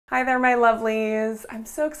Hi there, my lovelies. I'm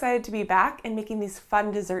so excited to be back and making these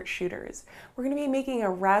fun dessert shooters. We're going to be making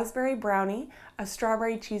a raspberry brownie, a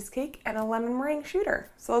strawberry cheesecake, and a lemon meringue shooter.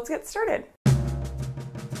 So let's get started.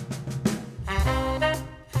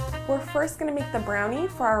 We're first going to make the brownie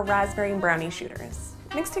for our raspberry and brownie shooters.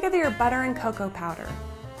 Mix together your butter and cocoa powder.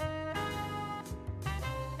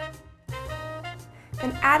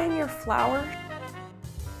 Then add in your flour,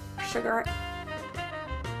 sugar,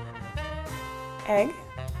 egg,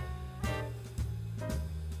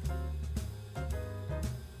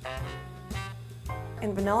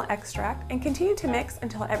 and vanilla extract, and continue to mix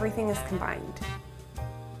until everything is combined.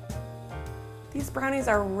 These brownies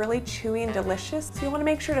are really chewy and delicious, so you want to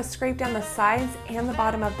make sure to scrape down the sides and the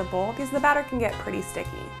bottom of the bowl because the batter can get pretty sticky.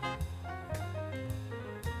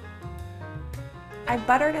 I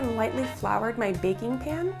buttered and lightly floured my baking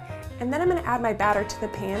pan, and then I'm going to add my batter to the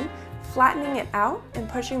pan, flattening it out and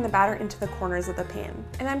pushing the batter into the corners of the pan.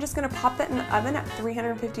 And I'm just going to pop that in the oven at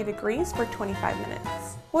 350 degrees for 25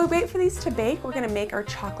 minutes. While we wait for these to bake, we're going to make our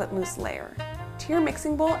chocolate mousse layer. To your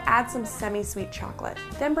mixing bowl, add some semi-sweet chocolate.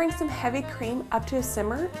 Then bring some heavy cream up to a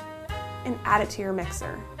simmer and add it to your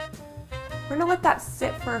mixer. We're going to let that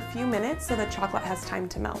sit for a few minutes so the chocolate has time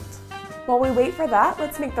to melt. While we wait for that,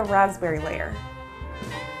 let's make the raspberry layer.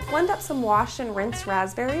 Blend up some washed and rinsed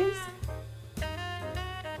raspberries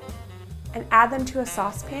and add them to a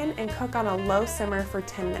saucepan and cook on a low simmer for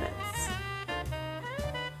 10 minutes.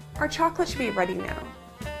 Our chocolate should be ready now.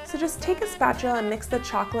 So just take a spatula and mix the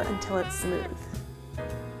chocolate until it's smooth.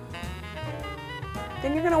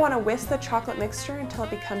 Then you're going to want to whisk the chocolate mixture until it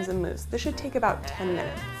becomes a mousse. This should take about 10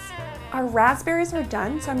 minutes. Our raspberries are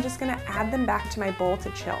done, so I'm just going to add them back to my bowl to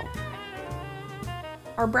chill.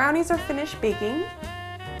 Our brownies are finished baking.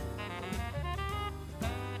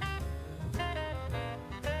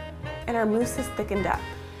 And our mousse is thickened up.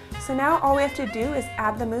 So now all we have to do is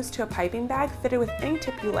add the mousse to a piping bag fitted with any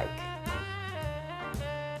tip you like.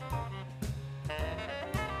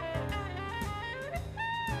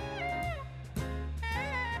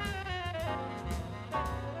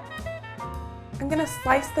 I'm going to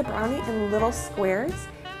slice the brownie in little squares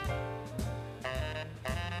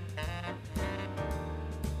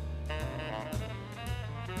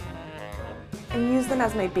and use them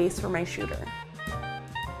as my base for my shooter.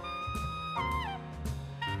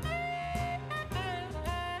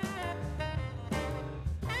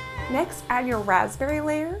 Next, add your raspberry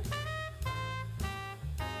layer,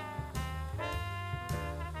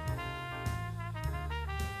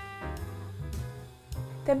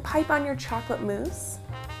 then pipe on your chocolate mousse,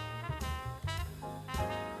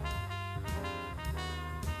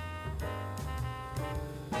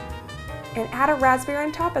 and add a raspberry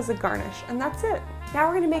on top as a garnish, and that's it. Now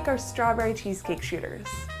we're going to make our strawberry cheesecake shooters.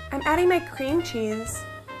 I'm adding my cream cheese,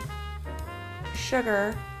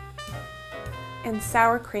 sugar, and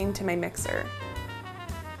sour cream to my mixer.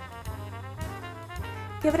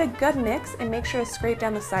 Give it a good mix and make sure to scrape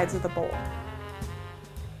down the sides of the bowl.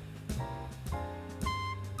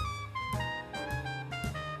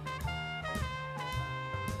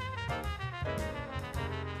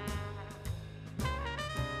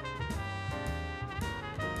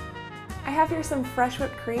 I have here some fresh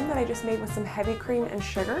whipped cream that I just made with some heavy cream and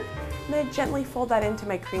sugar, and I gently fold that into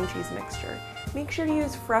my cream cheese mixture. Make sure to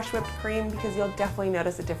use fresh whipped cream because you'll definitely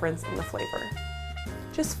notice a difference in the flavor.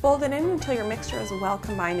 Just fold it in until your mixture is well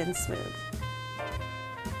combined and smooth.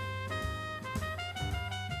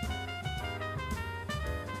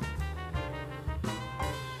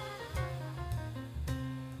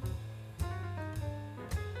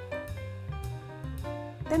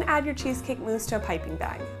 Then add your cheesecake mousse to a piping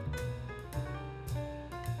bag.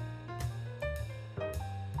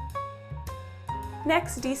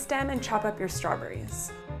 Next, de-stem and chop up your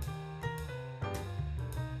strawberries.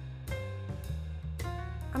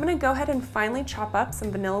 I'm going to go ahead and finely chop up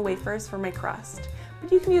some vanilla wafers for my crust,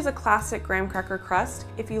 but you can use a classic graham cracker crust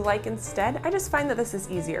if you like instead. I just find that this is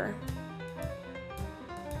easier.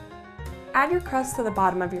 Add your crust to the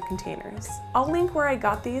bottom of your containers. I'll link where I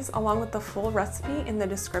got these along with the full recipe in the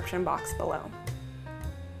description box below.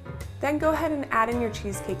 Then go ahead and add in your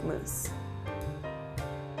cheesecake mousse.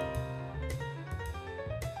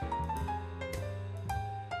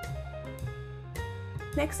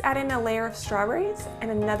 Next, add in a layer of strawberries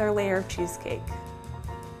and another layer of cheesecake.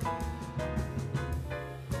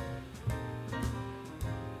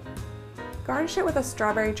 Garnish it with a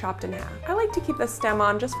strawberry chopped in half. I like to keep the stem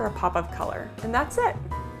on just for a pop of color, and that's it.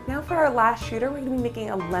 Now for our last shooter, we're going to be making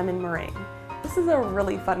a lemon meringue. This is a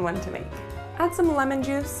really fun one to make. Add some lemon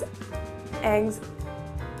juice, eggs,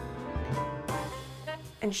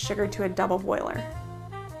 and sugar to a double boiler.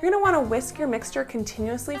 You're gonna wanna whisk your mixture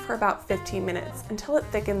continuously for about 15 minutes until it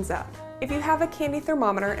thickens up. If you have a candy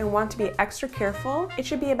thermometer and want to be extra careful, it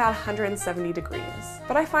should be about 170 degrees.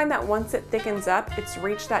 But I find that once it thickens up, it's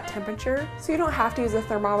reached that temperature, so you don't have to use a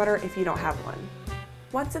thermometer if you don't have one.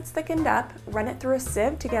 Once it's thickened up, run it through a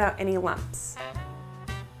sieve to get out any lumps.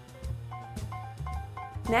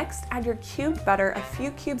 Next, add your cubed butter a few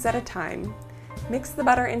cubes at a time. Mix the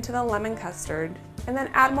butter into the lemon custard, and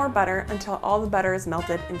then add more butter until all the butter is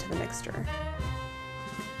melted into the mixture.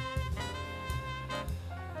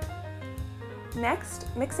 Next,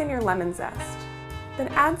 mix in your lemon zest. Then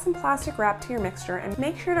add some plastic wrap to your mixture and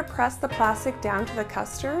make sure to press the plastic down to the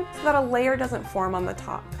custard so that a layer doesn't form on the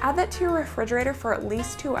top. Add that to your refrigerator for at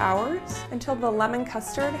least 2 hours until the lemon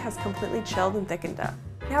custard has completely chilled and thickened up.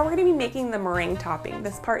 Now we're going to be making the meringue topping.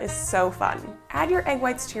 This part is so fun. Add your egg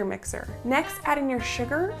whites to your mixer. Next, add in your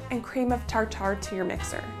sugar and cream of tartar to your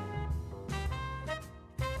mixer.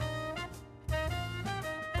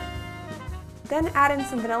 Then add in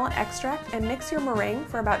some vanilla extract and mix your meringue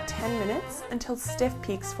for about 10 minutes until stiff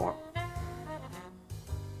peaks form.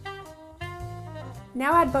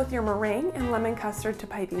 Now add both your meringue and lemon custard to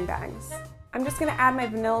piping bags. I'm just going to add my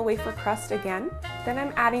vanilla wafer crust again. Then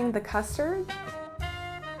I'm adding the custard.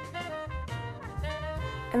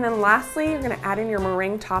 And then lastly, you're going to add in your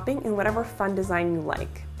meringue topping in whatever fun design you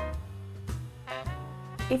like.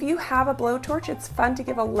 If you have a blowtorch, it's fun to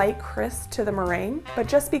give a light crisp to the meringue, but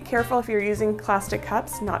just be careful if you're using plastic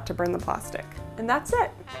cups not to burn the plastic. And that's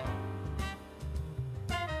it.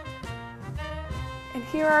 And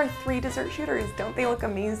here are 3 dessert shooters. Don't they look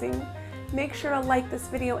amazing? Make sure to like this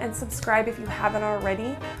video and subscribe if you haven't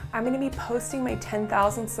already. I'm going to be posting my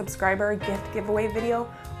 10,000 subscriber gift giveaway video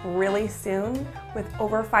really soon with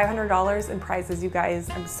over $500 in prizes, you guys.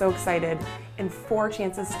 I'm so excited, and 4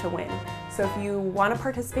 chances to win. So if you want to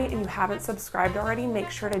participate and you haven't subscribed already, make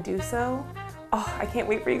sure to do so. Oh, I can't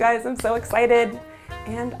wait for you guys. I'm so excited,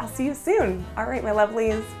 and I'll see you soon. All right, my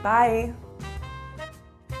lovelies, bye.